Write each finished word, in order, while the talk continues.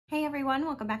everyone,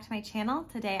 welcome back to my channel.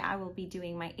 Today I will be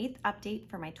doing my 8th update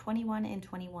for my 21 in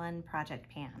 21 project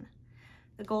pan.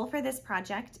 The goal for this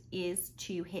project is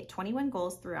to hit 21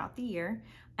 goals throughout the year,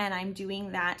 and I'm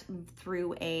doing that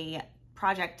through a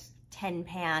project 10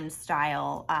 pan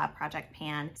style project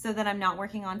pan so that I'm not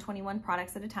working on 21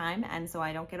 products at a time and so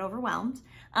I don't get overwhelmed.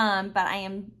 But I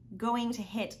am going to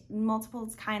hit multiple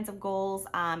kinds of goals.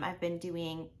 I've been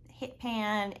doing hit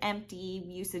pan, empty,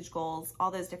 usage goals, all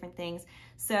those different things.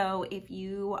 So if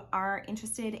you are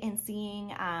interested in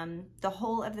seeing the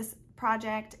whole of this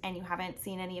project and you haven't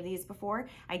seen any of these before,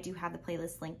 I do have the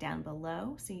playlist linked down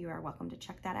below, so you are welcome to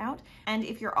check that out. And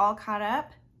if you're all caught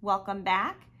up, welcome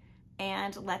back.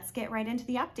 And let's get right into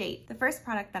the update. The first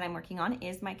product that I'm working on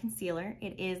is my concealer.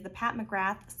 It is the Pat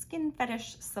McGrath Skin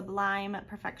Fetish Sublime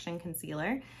Perfection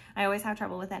Concealer. I always have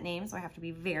trouble with that name, so I have to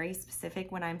be very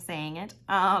specific when I'm saying it.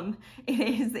 It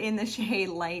is in the shade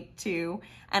Light 2,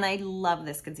 and I love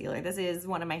this concealer. This is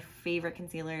one of my favorite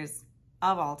concealers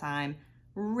of all time.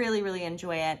 Really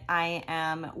enjoy it. I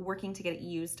am working to get it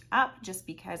used up just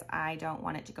because I don't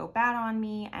want it to go bad on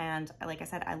me, and like I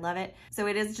said, I love it. So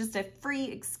it is just a free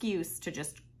excuse to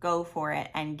just go for it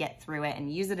and get through it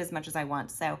and use it as much as I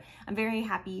want. So I'm very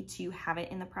happy to have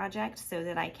it in the project so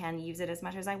that I can use it as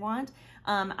much as I want.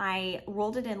 I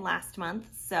rolled it in last month,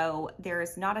 so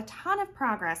there's not a ton of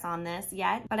progress on this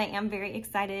yet, but I am very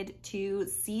excited to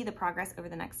see the progress over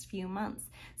the next few months.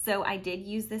 So I did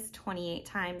use this 28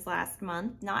 times last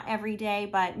month, not every day,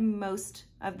 but most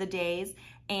of the days.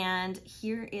 And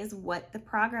here is what the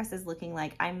progress is looking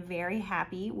like. I'm very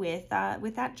happy with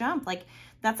that jump. Like,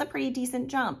 that's a pretty decent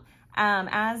jump.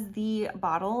 As the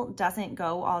bottle doesn't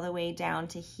go all the way down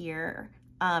to here,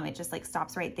 it just like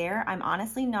stops right there. I'm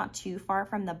honestly not too far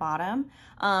from the bottom,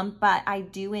 but I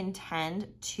do intend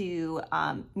to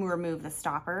remove the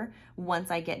stopper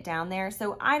once I get down there.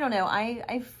 So I don't know,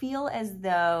 I feel as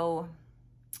though,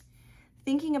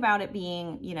 thinking about it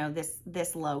being, you know,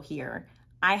 this low here,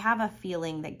 I have a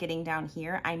feeling that getting down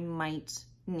here, I might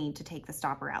need to take the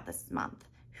stopper out this month.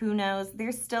 Who knows?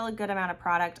 There's still a good amount of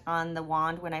product on the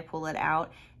wand when I pull it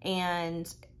out,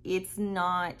 and it's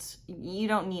not, you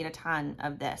don't need a ton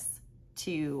of this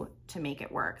to make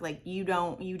it work. Like, you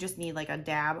just need like a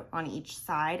dab on each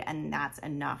side, and that's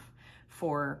enough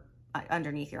for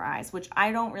underneath your eyes, which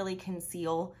I don't really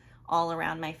conceal all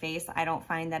around my face. I don't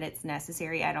find that it's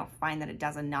necessary. I don't find that it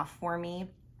does enough for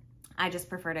me. I just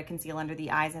prefer to conceal under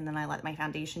the eyes, and then I let my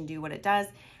foundation do what it does,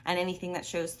 and anything that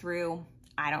shows through,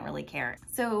 I don't really care.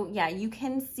 So yeah, you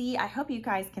can see, I hope you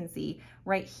guys can see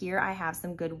right here, I have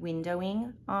some good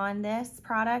windowing on this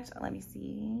product. Let me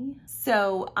see.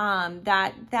 So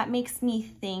that makes me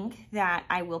think that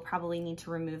I will probably need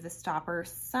to remove the stopper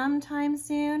sometime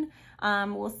soon.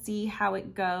 We'll see how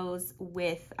it goes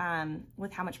with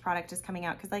how much product is coming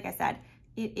out, because like I said,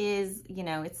 it is, you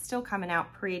know, it's still coming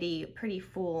out pretty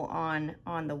full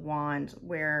on the wand,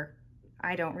 where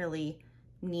I don't really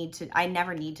I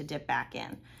never need to dip back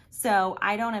in. So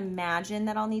I don't imagine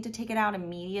that I'll need to take it out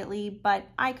immediately, but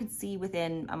I could see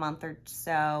within a month or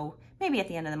so, maybe at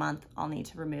the end of the month, I'll need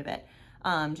to remove it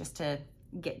just to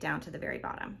get down to the very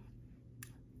bottom.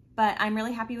 But I'm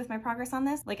really happy with my progress on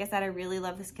this. Like I said, I really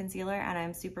love this concealer, and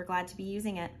I'm super glad to be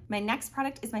using it. My next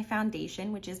product is my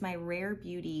foundation, which is my Rare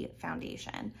Beauty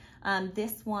foundation.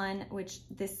 This one,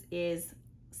 this is,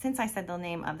 since I said the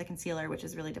name of the concealer, which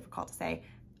is really difficult to say,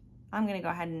 I'm gonna go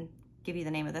ahead and give you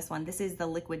the name of this one. This is the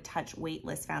Liquid Touch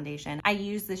Weightless Foundation. I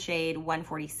use the shade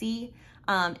 140C,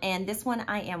 and this one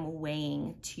I am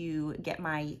weighing to get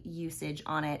my usage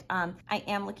on it. I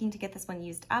am looking to get this one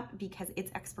used up because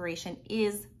its expiration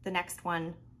is the next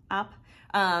one up.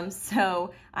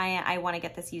 So I wanna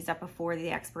get this used up before the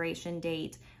expiration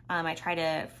date. I try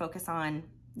to focus on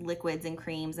liquids and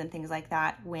creams and things like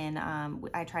that when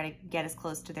I try to get as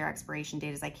close to their expiration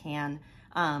date as I can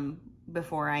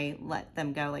before I let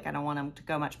them go. Like, I don't want them to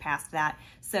go much past that.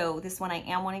 So this one I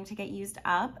am wanting to get used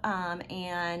up,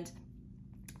 and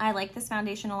I like this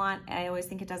foundation a lot. I always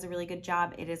think it does a really good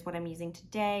job. It is what I'm using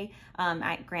today.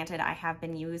 Granted, I have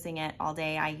been using it all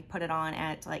day. I put it on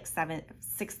at like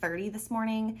 6:30 this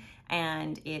morning,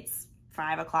 and it's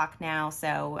 5 o'clock now.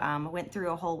 So I went through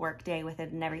a whole work day with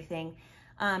it and everything.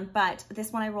 But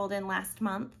this one I rolled in last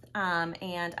month,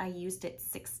 and I used it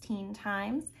 16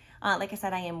 times. Like I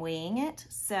said, I am weighing it.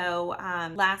 So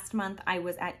last month I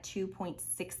was at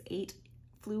 2.68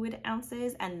 fluid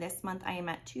ounces, and this month I am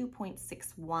at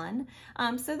 2.61.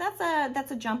 So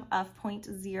that's a jump of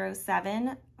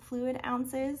 0.07 fluid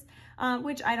ounces,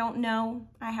 which I don't know.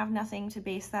 I have nothing to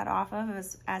base that off of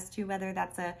as to whether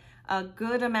that's a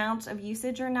good amount of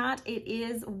usage or not. It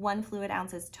is 1 fluid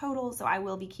ounces total, so I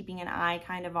will be keeping an eye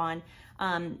kind of on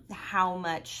how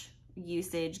much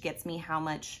usage gets me how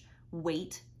much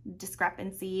weight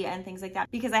discrepancy and things like that,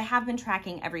 because I have been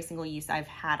tracking every single use I've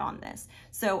had on this.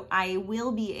 So I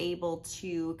will be able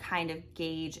to kind of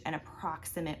gauge an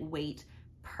approximate weight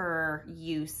per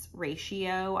use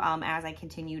ratio as I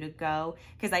continue to go,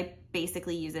 because I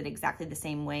basically use it exactly the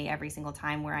same way every single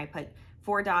time, where I put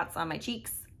 4 dots on my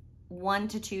cheeks, 1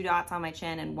 to 2 dots on my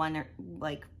chin, and one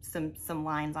like some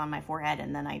lines on my forehead,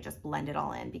 and then I just blend it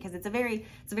all in, because it's a very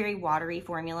watery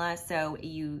formula. So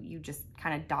you just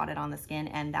kind of dot it on the skin,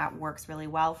 and that works really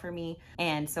well for me.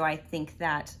 And so I think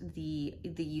that the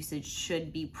usage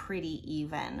should be pretty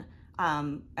even,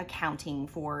 accounting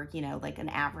for, you know, like an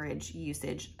average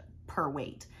usage per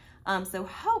weight. So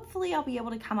hopefully I'll be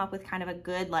able to come up with kind of a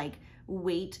good like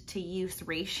weight to use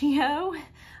ratio,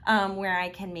 where I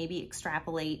can maybe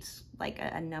extrapolate like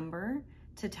a number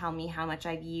to tell me how much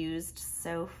I've used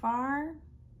so far,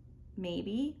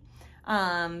 maybe.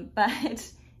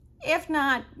 But if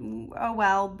not, oh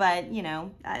well, but you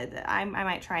know, I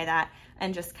might try that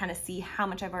and just kind of see how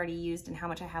much I've already used and how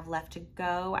much I have left to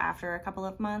go after a couple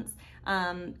of months,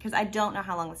 because I don't know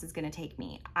how long this is going to take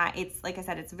me. It's like I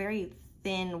said, it's very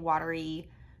thin, watery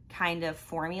kind of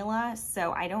formula,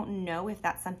 so I don't know if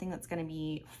that's something that's going to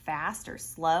be fast or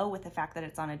slow with the fact that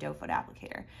it's on a doe foot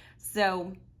applicator.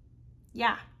 So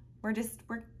yeah,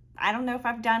 I don't know if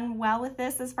I've done well with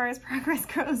this as far as progress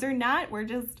goes or not. We're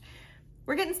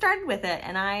getting started with it,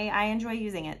 and I enjoy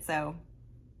using it, so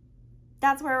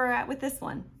that's where we're at with this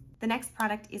one. The next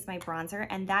product is my bronzer,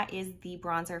 and that is the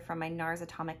bronzer from my NARS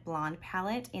Atomic Blonde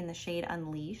palette in the shade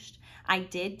Unleashed. I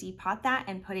did depot that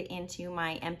and put it into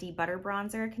my empty butter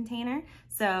bronzer container.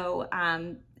 So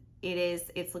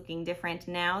it's looking different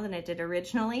now than it did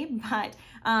originally, but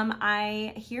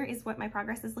here is what my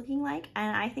progress is looking like,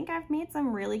 and I think I've made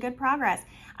some really good progress.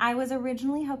 I was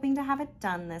originally hoping to have it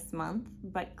done this month,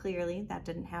 but clearly that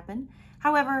didn't happen.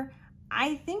 However,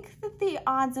 I think that the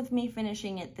odds of me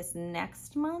finishing it this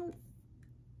next month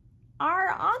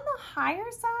are on the higher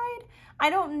side. I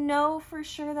don't know for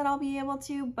sure that I'll be able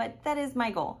to, but that is my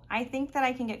goal. I think that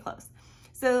I can get close.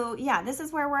 So yeah, this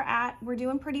is where we're at. We're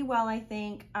doing pretty well, I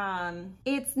think.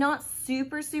 It's not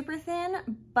super thin,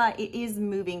 but it is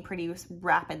moving pretty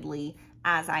rapidly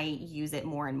as I use it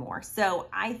more and more. So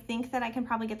I think that I can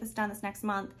probably get this done this next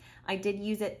month. I did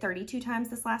use it 32 times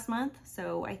this last month,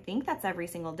 so I think that's every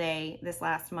single day this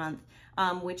last month,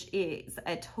 which is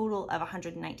a total of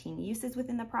 119 uses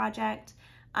within the project.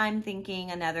 I'm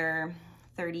thinking another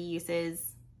 30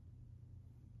 uses,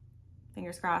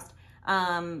 fingers crossed,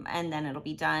 and then it'll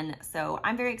be done. So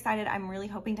I'm very excited. I'm really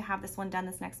hoping to have this one done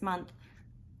this next month.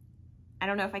 I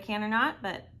don't know if I can or not,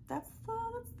 but that's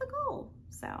the goal.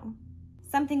 So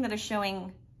something that is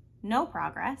showing no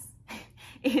progress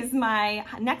is my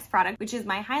next product, which is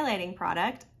my highlighting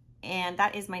product, and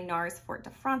that is my NARS Fort de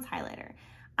France highlighter.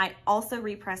 I also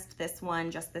repressed this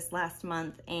one just this last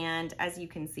month, and as you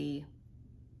can see,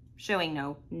 showing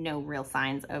no real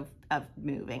signs of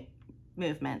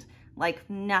movement. Like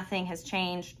nothing has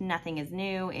changed, nothing is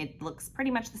new. It looks pretty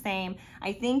much the same.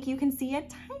 I think you can see a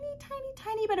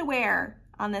tiny bit of wear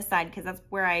on this side, because that's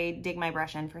where I dig my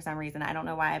brush in for some reason. I don't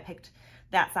know why I picked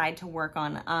that side to work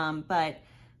on, but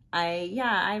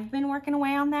I've been working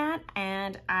away on that,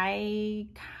 and I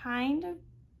kind of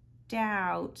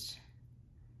doubt,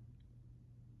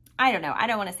 I don't know, I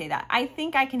don't want to say that. I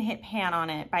think I can hit pan on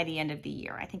it by the end of the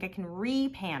year. I think I can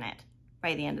re-pan it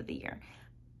by the end of the year,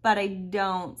 but I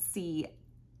don't see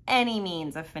any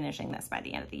means of finishing this by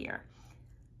the end of the year,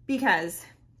 because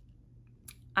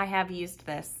I have used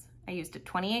this. I used it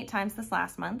 28 times this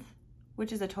last month,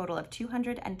 which is a total of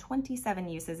 227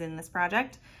 uses in this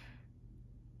project.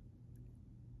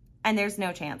 And there's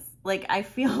no chance. Like, I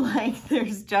feel like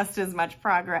there's just as much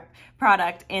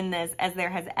product in this as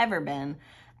there has ever been.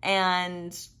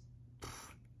 And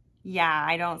yeah,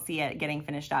 I don't see it getting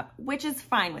finished up, which is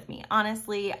fine with me.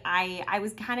 Honestly, I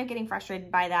was kind of getting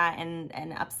frustrated by that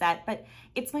and upset, but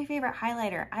it's my favorite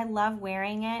highlighter. I love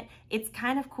wearing it. It's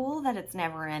kind of cool that it's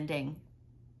never ending.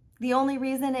 The only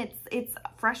reason it's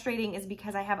frustrating is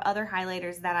because I have other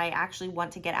highlighters that I actually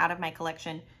want to get out of my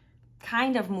collection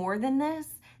kind of more than this.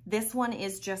 This one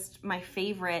is just my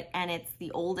favorite, and it's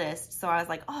the oldest. So I was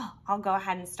like, oh, I'll go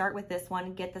ahead and start with this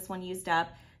one, get this one used up.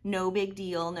 No big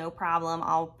deal, no problem.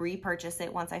 I'll repurchase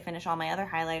it once I finish all my other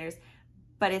highlighters.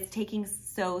 but it's taking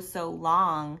so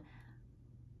long.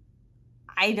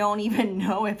 I don't even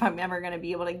know if I'm ever going to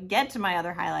be able to get to my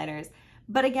other highlighters.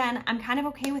 But again, I'm kind of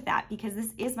okay with that because this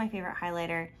is my favorite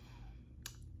highlighter.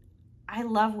 I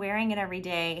love wearing it every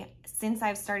day. Since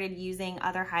I've started using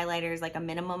other highlighters, like a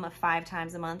minimum of 5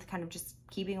 times a month, kind of just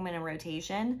keeping them in a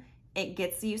rotation, it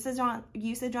gets usage on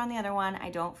the other one. I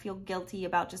don't feel guilty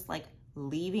about just like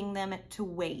leaving them to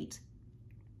wait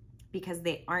because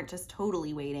they aren't just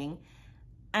totally waiting.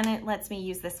 And it lets me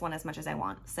use this one as much as I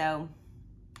want. So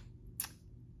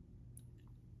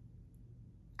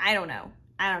I don't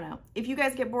know. If you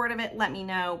guys get bored of it, let me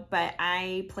know, but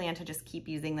I plan to just keep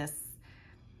using this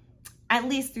at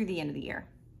least through the end of the year.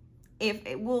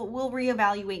 We'll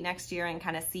reevaluate next year and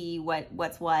kind of see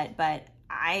what's what, but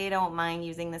I don't mind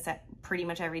using this pretty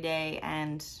much every day,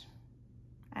 and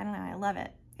I don't know, I love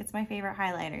it. It's my favorite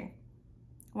highlighter.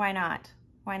 Why not?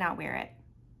 Why not wear it?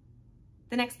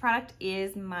 The next product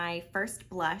is my first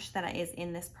blush that is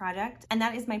in this project, and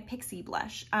that is my Pixi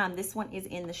blush. This one is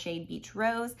in the shade Beach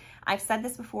Rose. I've said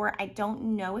this before, I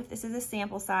don't know if this is a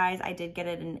sample size. I did get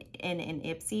it in an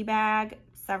Ipsy bag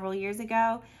several years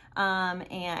ago,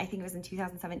 and I think it was in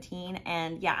 2017.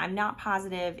 And yeah, I'm not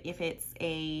positive if it's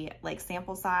a like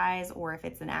sample size or if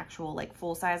it's an actual like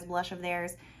full size blush of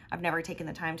theirs. I've never taken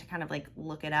the time to kind of like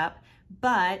look it up,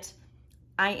 but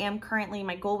I am currently,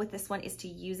 my goal with this one is to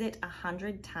use it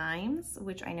 100 times,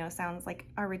 which I know sounds like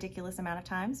a ridiculous amount of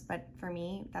times, but for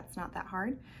me, that's not that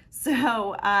hard.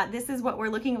 So this is what we're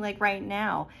looking like right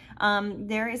now.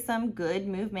 There is some good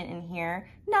movement in here.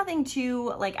 Nothing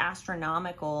too like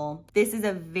astronomical. This is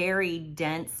a very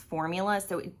dense formula,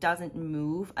 so it doesn't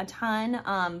move a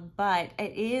ton, but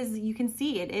it is, you can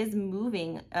see it is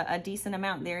moving a decent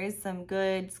amount. There is some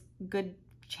good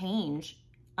change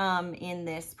in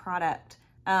this product.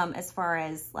 As far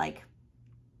as like,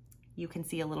 you can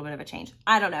see a little bit of a change.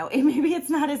 I don't know, maybe it's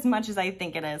not as much as I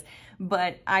think it is,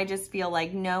 but I just feel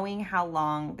like knowing how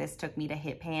long this took me to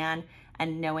hit pan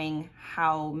and knowing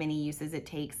how many uses it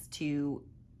takes to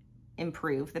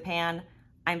improve the pan,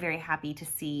 I'm very happy to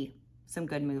see some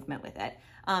good movement with it.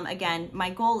 Again,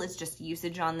 my goal is just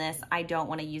usage on this. I don't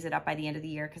want to use it up by the end of the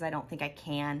year because I don't think I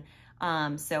can.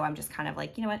 So I'm just kind of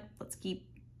like, you know what, let's keep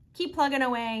plugging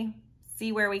away,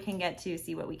 see where we can get to,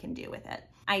 see what we can do with it.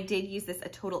 I did use this a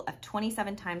total of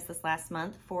 27 times this last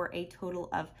month for a total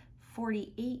of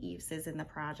 48 uses in the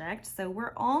project. So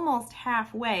we're almost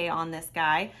halfway on this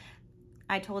guy.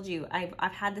 I told you,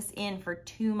 I've had this in for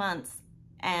 2 months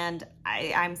and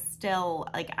I'm still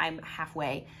like, I'm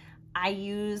halfway. I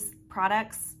use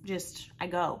products, I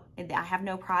go. I have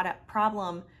no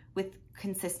problem with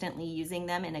consistently using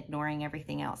them and ignoring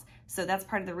everything else. So that's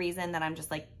part of the reason that I'm just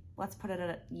like, let's put it at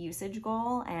a usage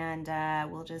goal and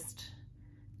we'll just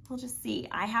see.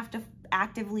 I have to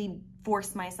actively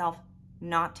force myself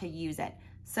not to use it.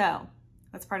 So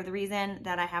that's part of the reason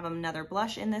that I have another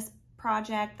blush in this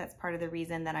project. That's part of the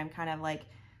reason that I'm kind of like,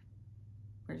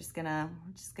 we're just gonna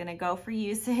go for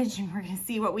usage and we're gonna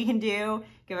see what we can do.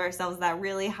 Give ourselves that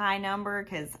really high number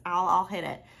because I'll hit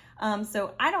it.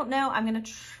 So I don't know, I'm gonna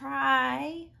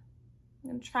try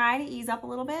to ease up a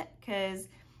little bit because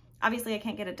obviously I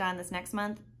can't get it done this next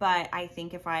month, but I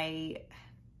think if I'm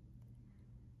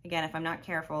not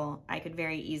careful, I could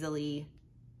very easily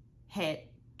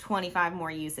hit 25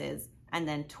 more uses and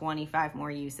then 25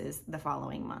 more uses the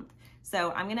following month.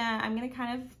 So I'm gonna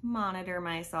kind of monitor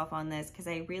myself on this because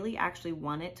I really actually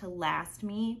want it to last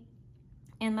me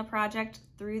in the project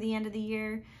through the end of the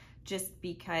year, just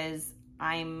because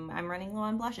I'm running low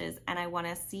on blushes and I want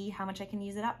to see how much I can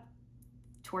use it up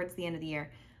towards the end of the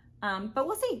year. But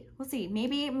we'll see.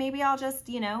 Maybe I'll just,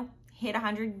 you know, hit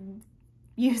 100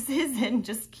 uses and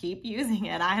just keep using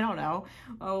it. I don't know.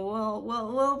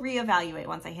 We'll reevaluate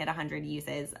once I hit 100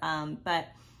 uses. But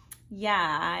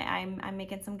yeah, I'm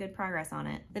making some good progress on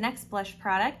it. The next blush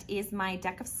product is my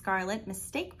Deck of Scarlet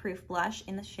Mistake Proof Blush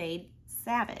in the shade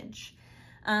Savage.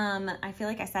 I feel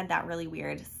like I said that really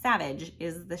weird. Savage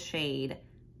is the shade.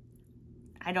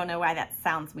 I don't know why that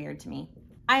sounds weird to me.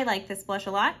 I like this blush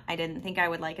a lot. I didn't think I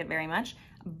would like it very much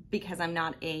because I'm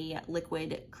not a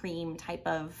liquid cream type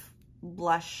of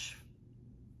blush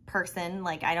person.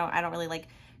 Like I don't really like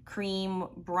cream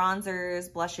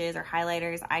bronzers, blushes, or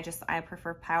highlighters. I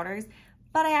prefer powders.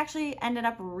 But I actually ended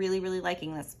up really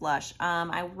liking this blush.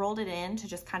 I rolled it in to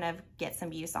just kind of get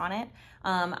some use on it.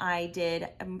 I did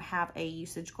have a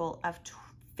usage goal of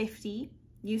 50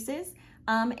 uses,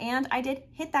 and I did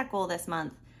hit that goal this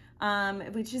month.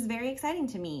 which is very exciting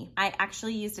to me. I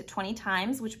actually used it 20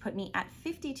 times, which put me at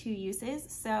 52 uses.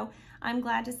 So I'm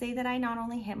glad to say that I not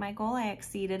only hit my goal, I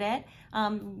exceeded it,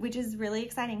 which is really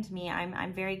exciting to me.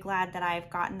 I'm very glad that I've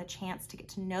gotten the chance to get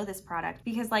to know this product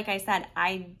because, like I said,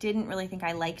 I didn't really think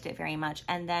I liked it very much.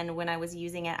 And then when I was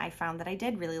using it, I found that I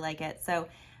did really like it. So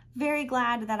very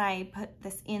glad that I put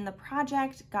this in the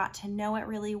project, got to know it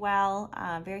really well.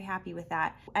 Very happy with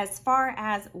that. As far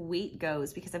as weight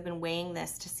goes, because I've been weighing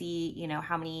this to see, you know,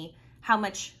 how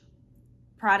much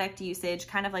product usage,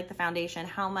 kind of like the foundation,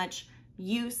 how much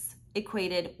use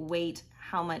equated weight,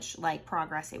 how much like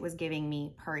progress it was giving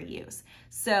me per use.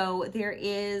 So there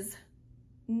is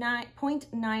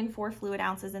 0.94 fluid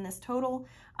ounces in this total,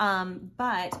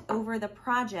 but over the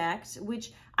project,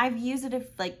 which I've used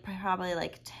it probably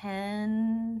like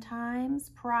 10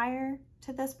 times prior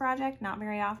to this project, not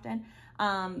very often,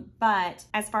 but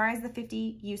as far as the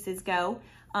 50 uses go,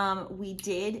 we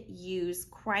did use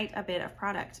quite a bit of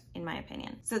product, in my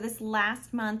opinion. So this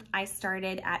last month, I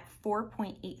started at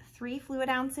 4.83 fluid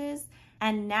ounces,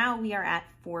 and now we are at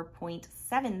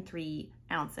 4.73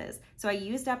 ounces. So I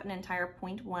used up an entire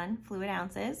 0.1 fluid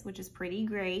ounces, which is pretty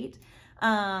great.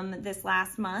 This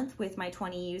last month with my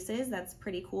 20 uses, that's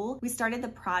pretty cool. We started the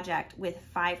project with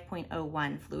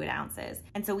 5.01 fluid ounces.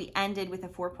 And so we ended with a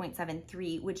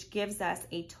 4.73, which gives us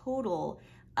a total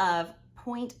of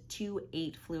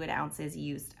 0.28 fluid ounces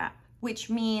used up,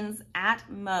 which means at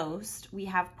most we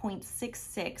have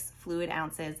 0.66 fluid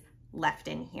ounces left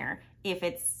in here if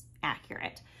it's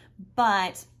accurate.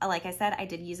 But like I said, I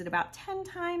did use it about 10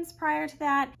 times prior to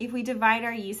that. If we divide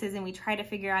our uses and we try to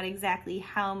figure out exactly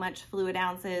how much fluid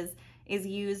ounces is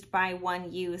used by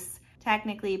one use,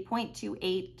 technically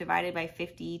 0.28 divided by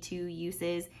 52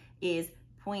 uses is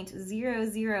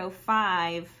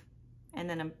 0.005, and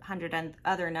then 100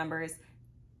 other numbers,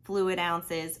 fluid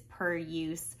ounces per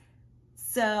use.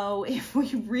 So if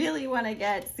we really want to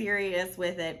get serious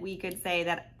with it, we could say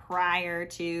that prior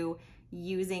to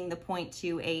using the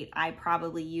 0.28, I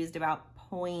probably used about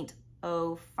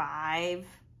 0.05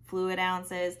 fluid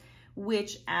ounces,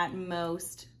 which at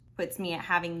most puts me at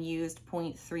having used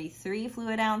 0.33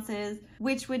 fluid ounces,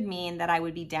 which would mean that I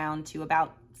would be down to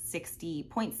about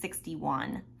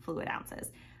 0.61 fluid ounces.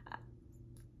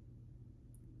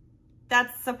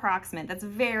 That's approximate. That's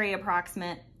very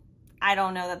approximate. I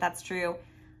don't know that that's true.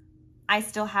 I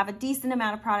still have a decent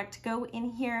amount of product to go in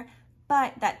here,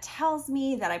 but that tells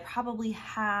me that I probably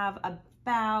have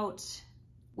about,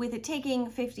 with it taking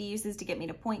 50 uses to get me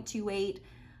to 0.28,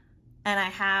 and I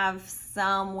have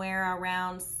somewhere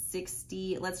around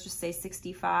 60, let's just say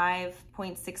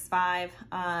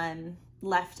 65.65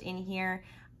 left in here,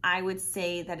 I would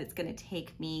say that it's gonna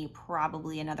take me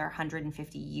probably another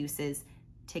 150 uses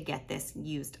to get this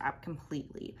used up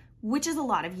completely, which is a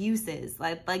lot of uses.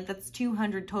 Like that's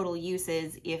 200 total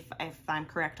uses if I'm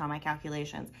correct on my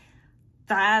calculations.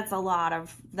 That's a lot.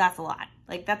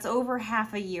 Like that's over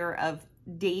half a year of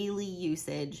daily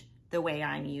usage the way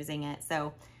I'm using it.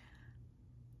 So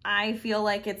I feel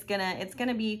like it's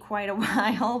gonna be quite a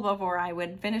while before I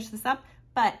would finish this up,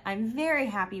 but I'm very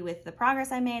happy with the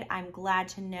progress I made. I'm glad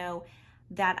to know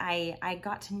that I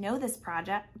got to know this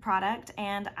product,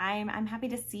 and I'm happy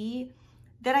to see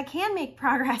that I can make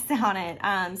progress on it.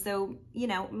 So, you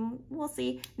know, we'll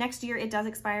see. Next year it does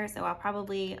expire, so I'll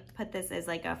probably put this as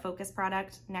like a focus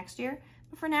product next year.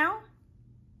 But for now,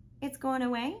 it's going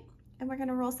away, and we're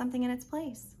gonna roll something in its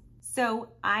place.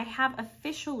 So I have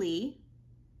officially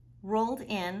rolled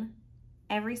in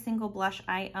every single blush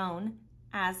I own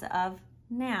as of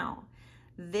now.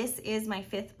 This is my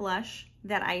 5th blush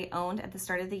that I owned at the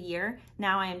start of the year.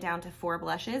 Now I am down to 4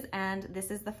 blushes, and this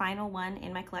is the final one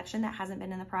in my collection that hasn't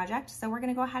been in the project, so we're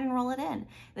gonna go ahead and roll it in.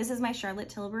 This is my Charlotte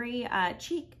Tilbury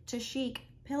Cheek to Chic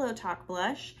Pillow Talk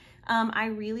blush. I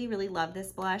really, really love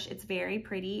this blush. It's very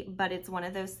pretty, but it's one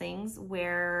of those things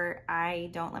where I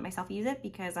don't let myself use it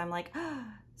because I'm like, oh,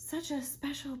 such a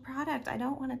special product, I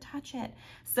don't wanna touch it.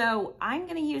 So I'm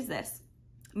gonna use this.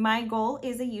 My goal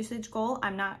is a usage goal.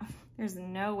 There's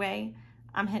no way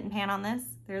I'm hitting pan on this.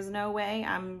 There's no way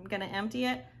I'm gonna empty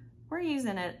it. We're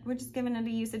using it. We're just giving it a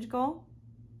usage goal.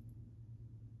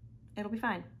 It'll be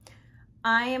fine.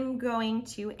 I am going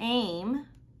to aim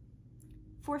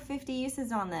for 50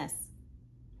 uses on this.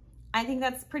 I think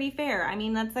that's pretty fair. I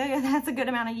mean, that's a good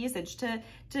amount of usage to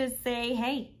say,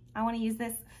 hey, I want to use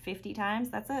this 50 times.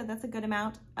 That's a good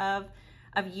amount of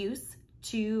use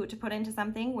to put into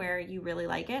something where you really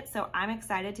like it. So I'm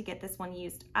excited to get this one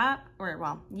used up.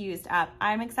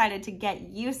 I'm excited to get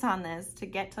use on this, to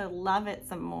get to love it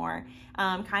some more.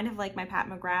 Kind of like my Pat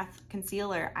McGrath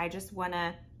concealer. I just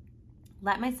wanna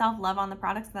let myself love on the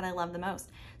products that I love the most.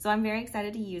 So I'm very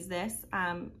excited to use this.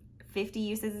 50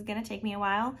 uses is gonna take me a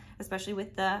while, especially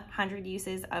with the 100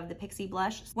 uses of the Pixi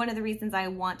blush. One of the reasons I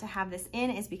want to have this in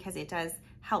is because it does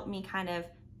help me kind of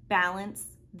balance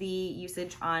the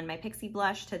usage on my Pixi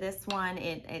blush to this one.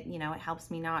 It you know, it helps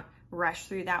me not rush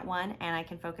through that one, and I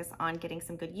can focus on getting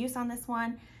some good use on this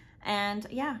one. And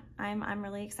yeah, I'm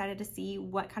really excited to see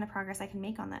what kind of progress I can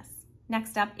make on this.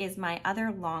 Next up is my other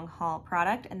long haul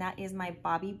product, and that is my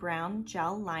Bobbi Brown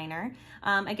gel liner.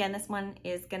 Again, this one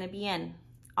is gonna be in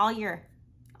all year.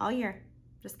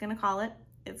 Just gonna call it.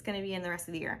 It's gonna be in the rest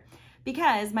of the year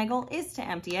because my goal is to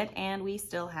empty it, and we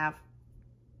still have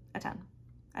a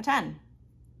ton.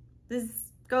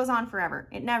 This goes on forever.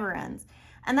 It never ends.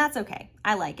 And that's okay.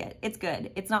 I like it. It's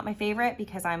good. It's not my favorite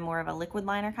because I'm more of a liquid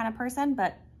liner kind of person,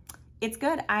 but it's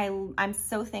good. I'm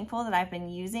so thankful that I've been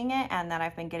using it and that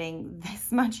I've been getting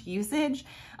this much usage.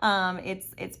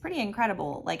 It's pretty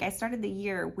incredible. Like, I started the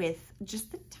year with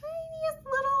just the tiniest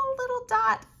little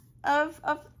dot of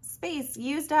space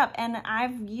used up, and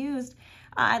I've used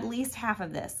at least half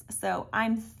of this. So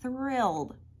I'm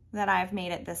thrilled that I've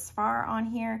made it this far on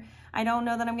here. I don't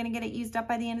know that I'm gonna get it used up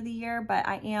by the end of the year, but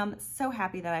I am so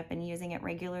happy that I've been using it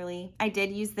regularly. I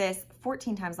did use this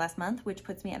 14 times last month, which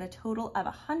puts me at a total of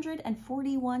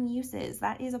 141 uses.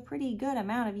 That is a pretty good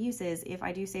amount of uses, if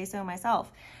I do say so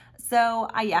myself. So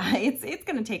yeah, it's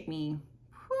gonna take me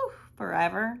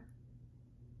forever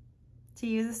to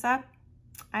use this up,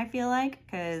 I feel like,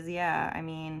 because yeah, I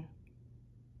mean,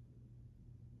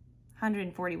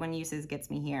 141 uses gets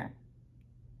me here.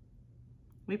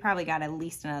 We probably got at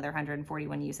least another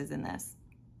 141 uses in this,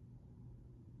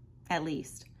 at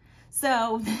least.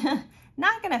 So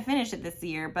not gonna finish it this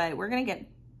year, but I think we're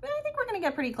gonna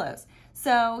get pretty close.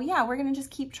 So yeah, we're gonna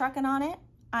just keep trucking on it.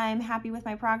 I'm happy with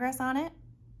my progress on it.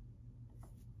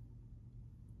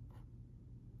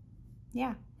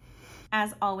 Yeah.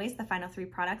 As always, the final 3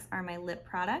 products are my lip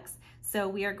products. So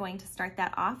we are going to start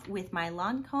that off with my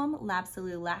Lancome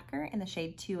L'Absolu Lacquer in the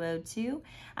shade 202.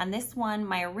 And this one,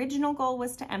 my original goal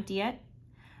was to empty it.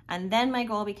 And then my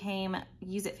goal became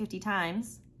use it 50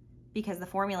 times because the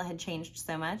formula had changed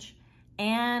so much.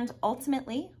 And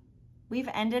ultimately, we've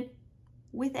ended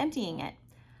with emptying it.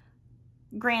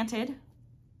 Granted,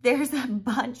 there's a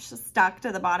bunch stuck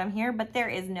to the bottom here, but there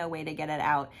is no way to get it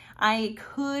out. I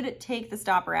could take the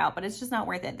stopper out, but it's just not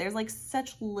worth it. There's like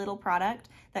such little product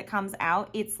that comes out.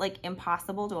 It's like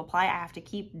impossible to apply. I have to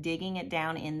keep digging it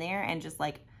down in there and just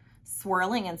like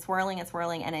swirling and swirling and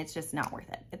swirling, and it's just not worth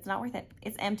it. It's not worth it.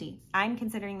 It's empty. I'm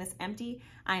considering this empty.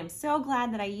 I am so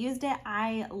glad that I used it.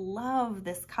 I love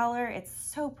this color. It's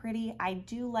so pretty. I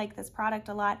do like this product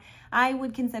a lot. I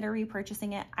would consider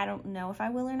repurchasing it. I don't know if I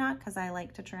will or not because I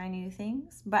like to try new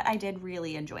things, but I did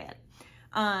really enjoy it.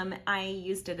 I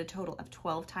used it a total of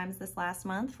 12 times this last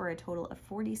month for a total of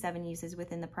 47 uses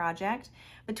within the project.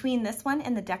 Between this one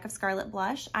and the Deck of Scarlet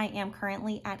Blush, I am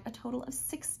currently at a total of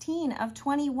 16 of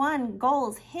 21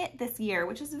 goals hit this year,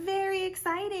 which is very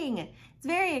exciting. It's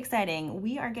very exciting.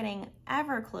 We are getting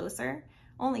ever closer.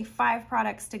 Only 5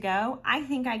 products to go. I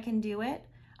think I can do it.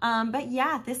 But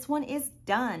yeah, this one is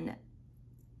done.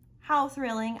 How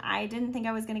thrilling. I didn't think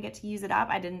I was going to get to use it up.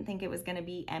 I didn't think it was going to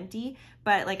be empty,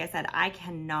 but like I said, I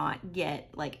cannot get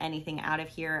like anything out of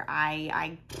here.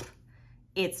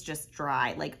 It's just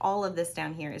dry. Like all of this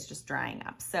down here is just drying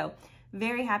up. So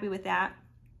very happy with that.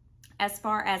 As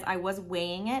far as I was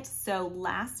weighing it, so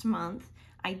last month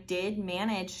I did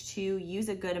manage to use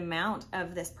a good amount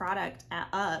of this product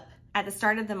up. At the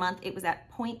start of the month, it was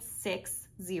at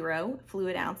 0.60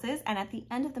 fluid ounces, and at the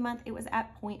end of the month, it was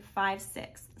at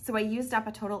 0.56. So I used up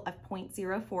a total of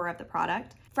 0.04 of the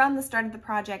product. From the start of the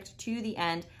project to the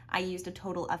end, I used a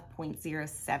total of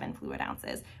 0.07 fluid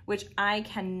ounces, which I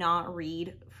cannot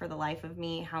read for the life of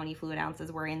me how many fluid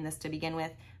ounces were in this to begin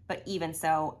with, but even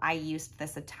so, I used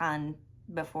this a ton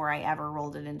before I ever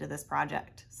rolled it into this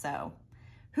project. So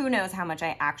who knows how much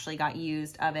I actually got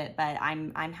used of it, but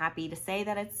I'm happy to say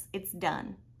that it's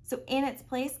done. So in its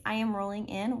place, I am rolling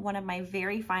in one of my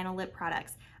very final lip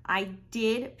products. I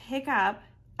did pick up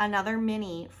another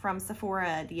mini from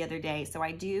Sephora the other day, so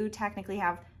I do technically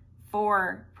have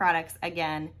 4 products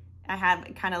again. I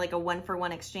had kind of like a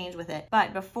 1-for-1 exchange with it.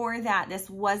 But before that, this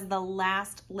was the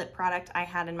last lip product I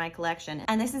had in my collection.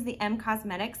 And this is the M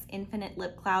Cosmetics Infinite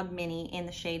Lip Cloud Mini in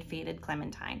the shade Faded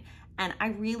Clementine. And I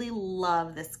really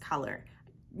love this color.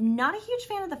 Not a huge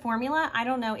fan of the formula. I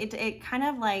don't know, it kind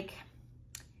of like,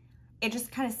 it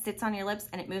just kind of sits on your lips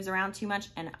and it moves around too much,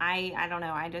 and I don't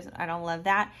know, I don't love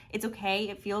that. It's okay,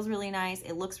 it feels really nice,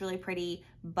 it looks really pretty,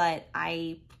 but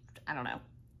I don't know.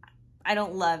 I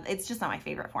don't love, it's just not my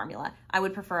favorite formula. I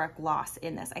would prefer a gloss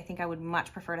in this. I think I would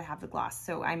much prefer to have the gloss.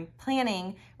 So I'm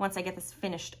planning, once I get this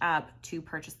finished up, to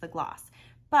purchase the gloss.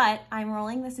 But I'm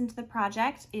rolling this into the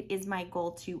project. It is my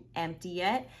goal to empty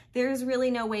it. There's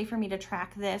really no way for me to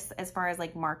track this as far as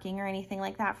like marking or anything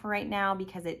like that for right now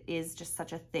because it is just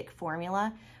such a thick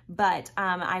formula. But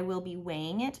I will be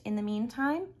weighing it in the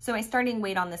meantime. So my starting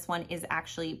weight on this one is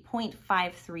actually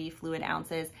 0.53 fluid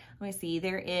ounces. Let me see,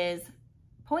 there is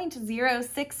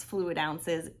 0.06 fluid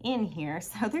ounces in here.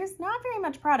 So there's not very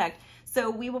much product. So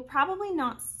we will probably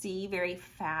not see very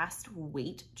fast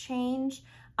weight change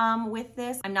with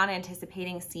this. I'm not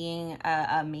anticipating seeing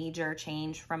a major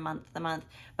change from month to month,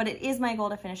 but it is my goal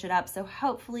to finish it up. So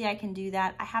hopefully I can do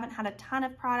that. I haven't had a ton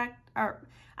of product, or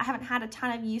I haven't had a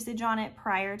ton of usage on it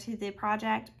prior to the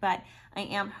project, but I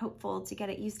am hopeful to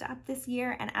get it used up this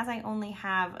year. And as I only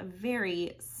have a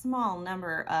very small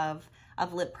number of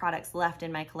lip products left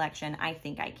in my collection, I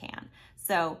think I can.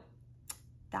 So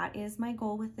that is my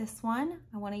goal with this one.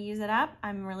 I want to use it up.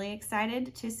 I'm really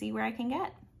excited to see where I can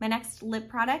get. My next lip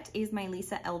product is my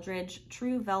Lisa Eldridge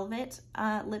True Velvet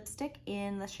lipstick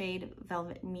in the shade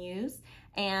Velvet Muse.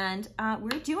 And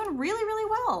we're doing really, really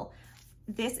well.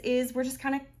 We're just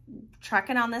kind of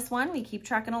trucking on this one. We keep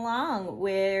trucking along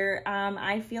where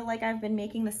I feel like I've been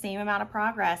making the same amount of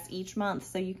progress each month.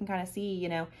 So you can kind of see, you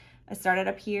know, I started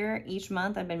up here each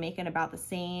month. I've been making about the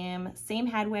same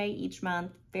headway each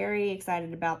month. Very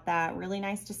excited about that. Really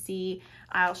nice to see.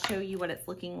 I'll show you what it's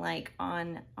looking like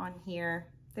on here.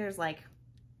 There's like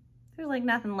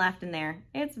nothing left in there.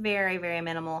 It's very, very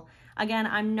minimal. Again,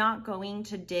 I'm not going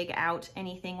to dig out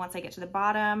anything once I get to the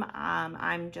bottom.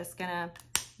 I'm just gonna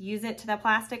use it to the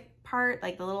plastic part,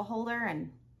 like the little holder,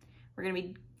 and we're gonna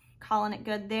be calling it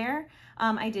good there.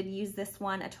 I did use this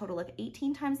one a total of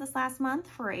 18 times this last month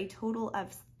for a total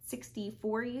of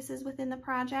 64 uses within the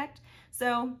project.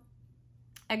 So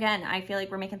again, I feel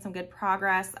like we're making some good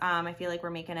progress. I feel like we're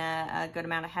making a good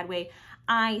amount of headway.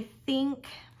 I think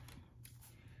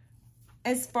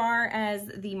as far as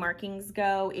the markings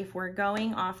go, if we're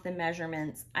going off the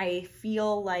measurements, I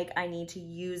feel like I need to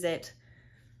use it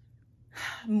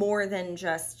more than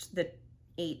just the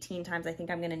 18 times. I think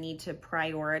I'm going to need to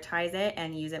prioritize it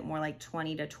and use it more like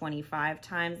 20 to 25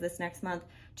 times this next month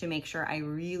to make sure I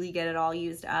really get it all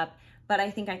used up. But I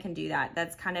think I can do that.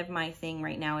 That's kind of my thing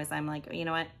right now is I'm like, you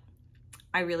know what?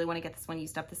 I really want to get this one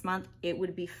used up this month. It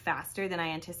would be faster than I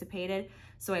anticipated.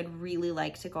 So I'd really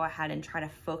like to go ahead and try to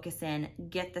focus in,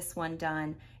 get this one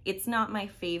done. It's not my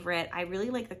favorite. I really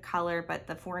like the color, but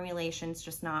the formulation's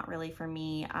just not really for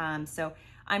me. So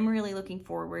I'm really looking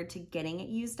forward to getting it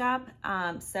used up.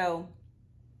 So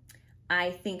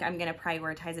I think I'm gonna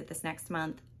prioritize it this next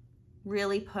month,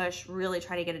 really push, really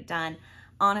try to get it done.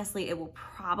 Honestly, it will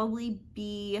probably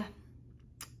be,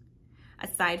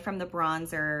 aside from the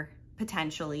bronzer,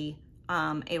 potentially,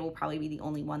 it will probably be the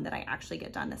only one that I actually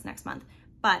get done this next month.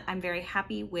 But I'm very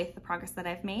happy with the progress that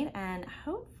I've made, and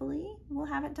hopefully we'll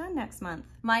have it done next month.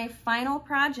 My final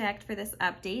project for this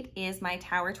update is my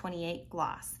Tower 28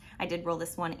 gloss. I did roll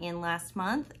this one in last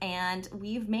month, and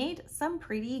we've made some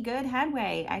pretty good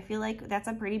headway. I feel like that's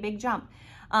a pretty big jump.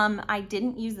 I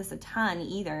didn't use this a ton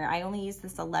either. I only used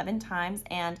this 11 times,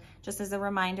 and just as a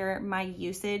reminder, my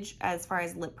usage as far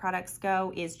as lip products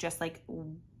go is just like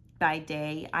by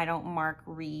day. I don't mark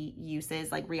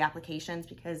reuses, like reapplications,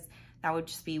 because that would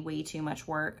just be way too much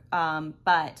work.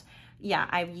 But yeah,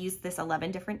 I've used this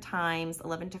 11 different times,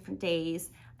 11 different days,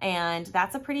 and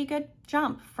that's a pretty good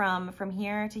jump from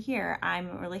here to here.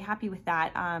 I'm really happy with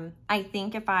that. I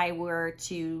think if I were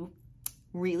to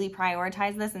really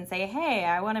prioritize this and say, hey,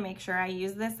 I want to make sure I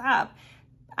use this up,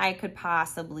 I could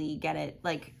possibly get it,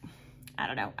 like, I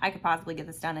don't know, I could possibly get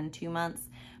this done in 2 months,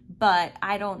 but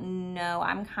I don't know.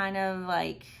 I'm kind of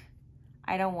like,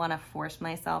 I don't want to force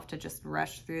myself to just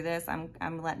rush through this.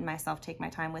 I'm letting myself take my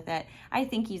time with it. I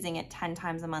think using it 10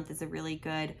 times a month is a really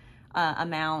good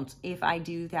amount. If I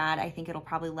do that, I think it'll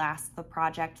probably last the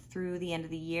project through the end of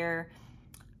the year.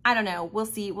 I don't know. We'll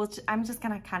see. I'm just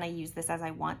gonna kind of use this as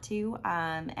I want to.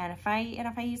 And if I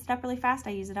use it up really fast,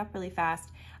 I use it up really fast.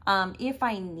 If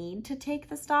I need to take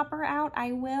the stopper out,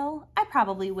 I will. I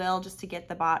probably will, just to get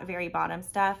the very bottom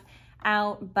stuff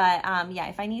out. But yeah,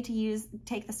 if I need to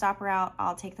take the stopper out,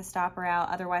 I'll take the stopper out.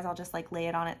 Otherwise, I'll just like lay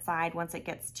it on its side once it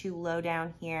gets too low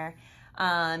down here,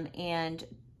 and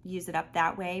use it up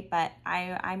that way. But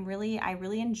I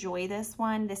really enjoy this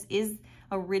one. This is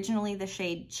originally the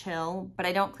shade Chill, but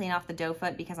I don't clean off the doe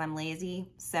foot because I'm lazy,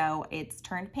 so it's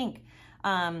turned pink.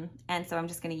 And so I'm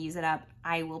just gonna use it up.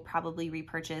 I will probably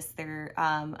repurchase their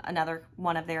another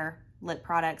one of their lip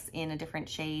products in a different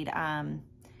shade.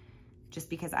 just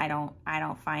because I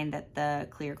don't find that the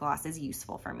clear gloss is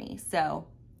useful for me. So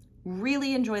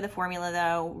really enjoy the formula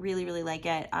though, really like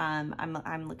it.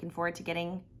 I'm looking forward to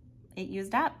getting it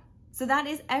used up. So that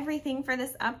is everything for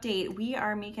this update. We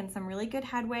are making some really good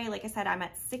headway. Like I said, I'm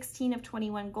at 16 of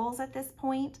 21 goals at this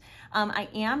point. I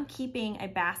am keeping a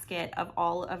basket of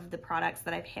all of the products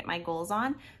that I've hit my goals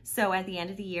on. So at the end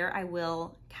of the year, I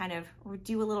will kind of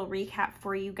do a little recap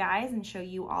for you guys and show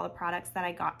you all the products that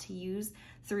I got to use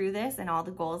through this and all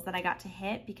the goals that I got to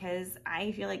hit, because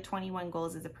I feel like 21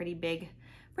 goals is a pretty big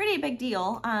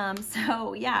deal.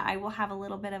 So yeah, I will have a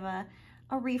little bit of a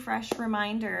refresh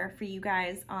reminder for you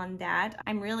guys on that.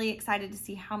 I'm really excited to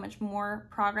see how much more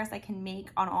progress I can make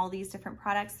on all these different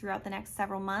products throughout the next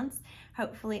several months.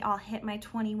 Hopefully I'll hit my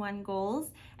 21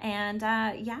 goals, and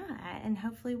yeah, and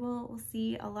hopefully we'll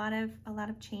see a lot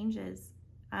of changes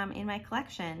in my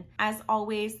collection. As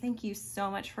always, thank you so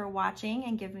much for watching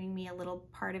and giving me a little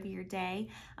part of your day.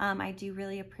 I do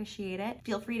really appreciate it.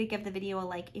 Feel free to give the video a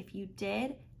like if you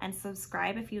did, and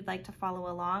subscribe if you'd like to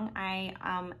follow along.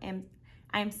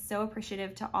 I'm so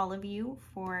appreciative to all of you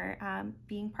for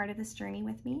being part of this journey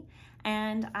with me,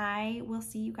 and I will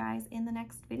see you guys in the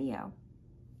next video.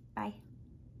 Bye.